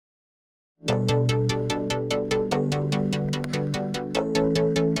You're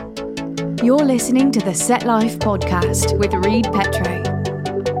listening to the Set Life podcast with Reed Petro,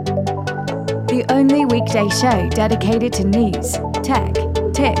 the only weekday show dedicated to news, tech,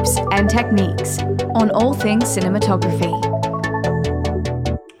 tips, and techniques on all things cinematography.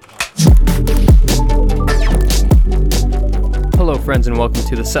 Hello, friends, and welcome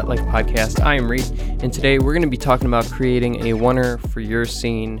to the Set Life podcast. I am Reed, and today we're going to be talking about creating a oner for your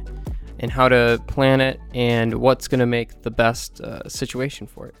scene and how to plan it and what's going to make the best situation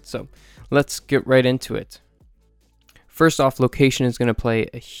for it. So let's get right into it. First off, location is going to play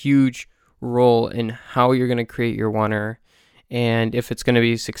a huge role in how you're going to create your oner and if it's going to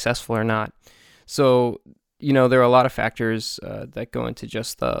be successful or not. So, there are a lot of factors that go into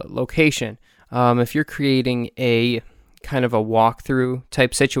just the location. If you're creating a kind of a walkthrough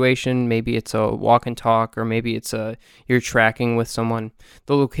type situation, maybe it's a walk and talk, or maybe it's you're tracking with someone,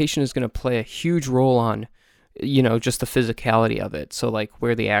 the location is going to play a huge role on just the physicality of it. So like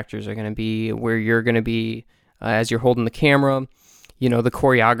where the actors are going to be, where you're going to be as you're holding the camera, the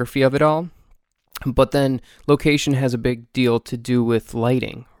choreography of it all. But then location has a big deal to do with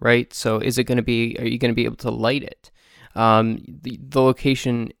lighting, right? So are you going to be able to light it? The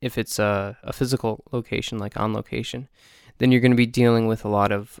location, if it's a physical location, like on location, then you're going to be dealing with a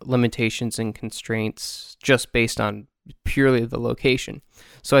lot of limitations and constraints just based on purely the location.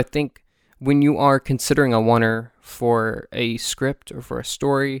 So I think when you are considering a oner for a script or for a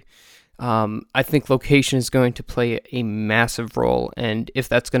story, I think location is going to play a massive role, and if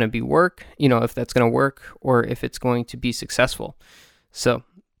that's going to work, or if it's going to be successful. So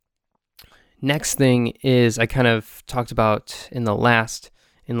next thing is, I kind of talked about in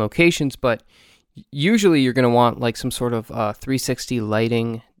locations, but usually you're going to want like some sort of 360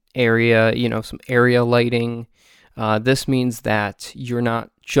 lighting area, some area lighting. This means that you're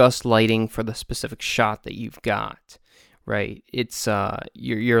not just lighting for the specific shot that you've got, right? It's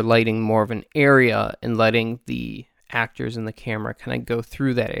you're lighting more of an area and letting the actors and the camera kind of go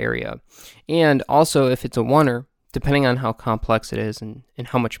through that area. And also, if it's a oner, depending on how complex it is and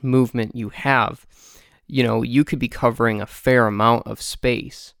how much movement you have, you could be covering a fair amount of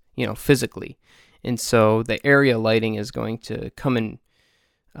space, physically. And so the area lighting is going to come in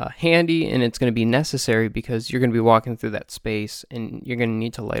handy, and it's going to be necessary because you're going to be walking through that space and you're going to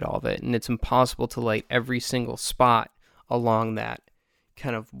need to light all of it. And it's impossible to light every single spot along that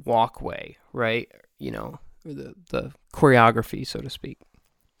kind of walkway, right? Or the choreography, so to speak.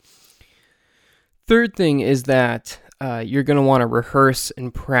 Third thing is that you're going to want to rehearse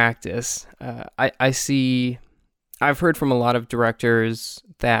and practice. I've heard from a lot of directors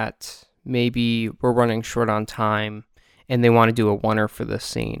that maybe we're running short on time and they want to do a oner for this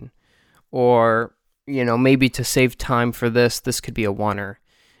scene. Or, maybe to save time for this could be a oner.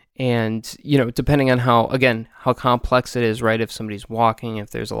 And, depending on how complex it is, right? If somebody's walking, if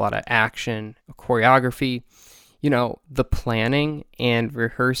there's a lot of action, choreography, the planning and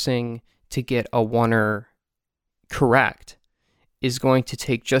rehearsing to get a oner correct is going to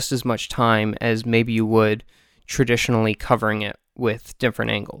take just as much time as maybe you would traditionally covering it with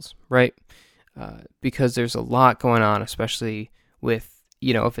different angles, right? Because there's a lot going on, especially with,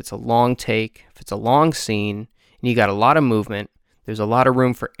 if it's a long take, if it's a long scene, and you got a lot of movement, there's a lot of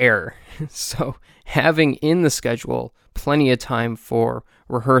room for error. So having in the schedule plenty of time for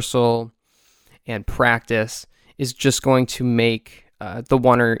rehearsal and practice is just going to make the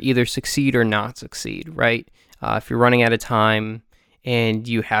oner either succeed or not succeed, right? If you're running out of time and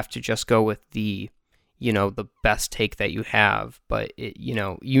you have to just go with the best take that you have, but it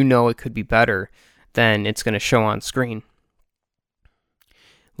could be better, then it's going to show on screen.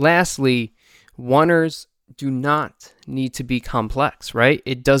 Lastly, oners do not need to be complex, right?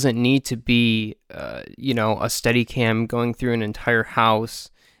 It doesn't need to be, a Steadicam going through an entire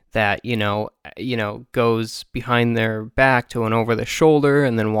house that, goes behind their back to an over the shoulder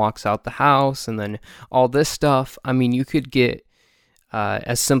and then walks out the house and then all this stuff. I mean, you could get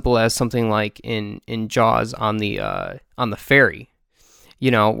as simple as something like in Jaws on the ferry,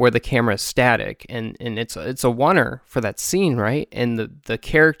 where the camera is static and it's a oner for that scene, right? And the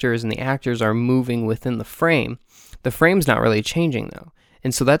characters and the actors are moving within the frame. The frame's not really changing though.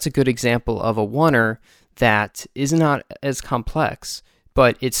 And so that's a good example of a oner that is not as complex,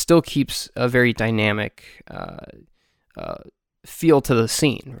 but it still keeps a very dynamic feel to the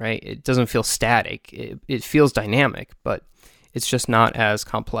scene, right? It doesn't feel static. It feels dynamic, but it's just not as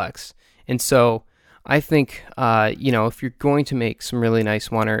complex. And so I think, if you're going to make some really nice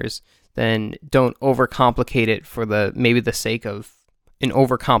oners, then don't overcomplicate it for maybe the sake of, an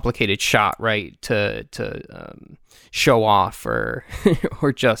overcomplicated shot, right? To show off or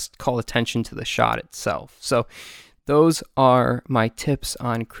or just call attention to the shot itself. So those are my tips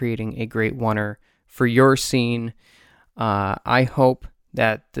on creating a great oner for your scene. I hope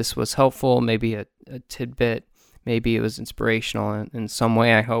that this was helpful, maybe a tidbit, maybe it was inspirational in some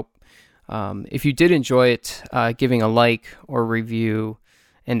way, I hope. If you did enjoy it, giving a like or review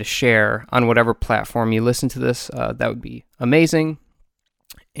and a share on whatever platform you listen to this, that would be amazing.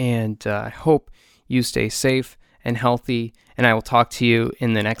 And I hope you stay safe and healthy, and I will talk to you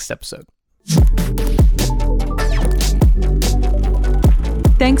in the next episode.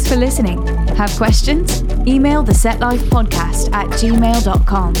 Thanks for listening. Have questions? Email the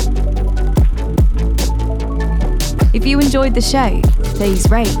setlifepodcast@gmail.com. If you enjoyed the show, please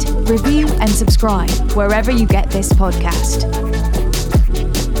rate, review, and subscribe wherever you get this podcast.